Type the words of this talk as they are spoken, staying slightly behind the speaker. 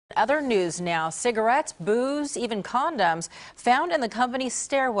Other news now, cigarettes, booze, even condoms found in the company's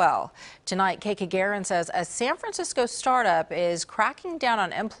stairwell. Tonight, KPIX says a San Francisco startup is cracking down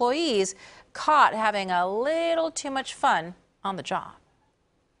on employees caught having a little too much fun on the job.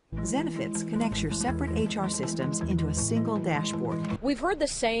 Zenefits connects your separate HR systems into a single dashboard. We've heard the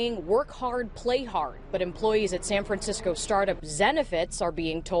saying, work hard, play hard, but employees at San Francisco startup Zenefits are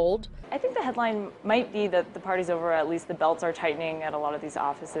being told. I think the headline might be that the party's over, at least the belts are tightening at a lot of these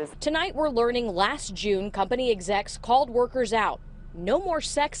offices. Tonight we're learning last June company execs called workers out. No more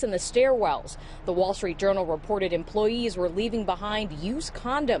sex in the stairwells. The Wall Street Journal reported employees were leaving behind used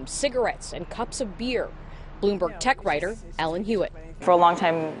condoms, cigarettes, and cups of beer. Bloomberg tech writer Ellen Hewitt. For a long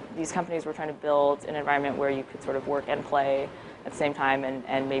time, these companies were trying to build an environment where you could sort of work and play at the same time,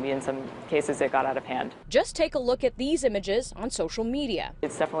 and maybe in some cases it got out of hand. Just take a look at these images on social media.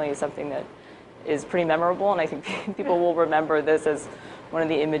 It's definitely something that is pretty memorable, and I think people will remember this as one of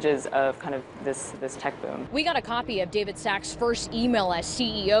the images of kind of this tech boom. We got a copy of David Sachs' first email as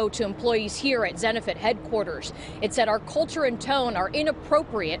CEO to employees here at Zenefit headquarters. It said our culture and tone are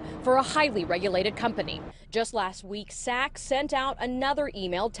inappropriate for a highly regulated company. Just last week, Sachs sent out another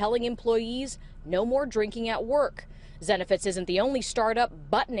email telling employees no more drinking at work. Zenefits isn't the only startup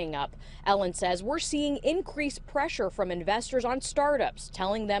buttoning up. Ellen says we're seeing increased pressure from investors on startups,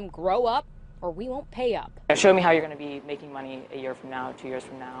 telling them grow up or we won't pay up. Show me how you're going to be making money a year from now, 2 years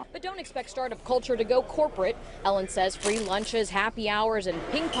from now. But don't expect startup culture to go corporate. Ellen says free lunches, happy hours, and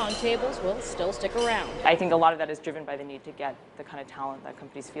ping pong tables will still stick around. I think a lot of that is driven by the need to get the kind of talent that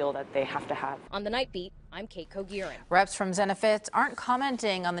companies feel that they have to have. On the Night Beat, I'm Kate Kogirin. Reps from Zenefits aren't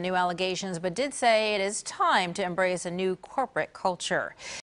commenting on the new allegations, but did say it is time to embrace a new corporate culture.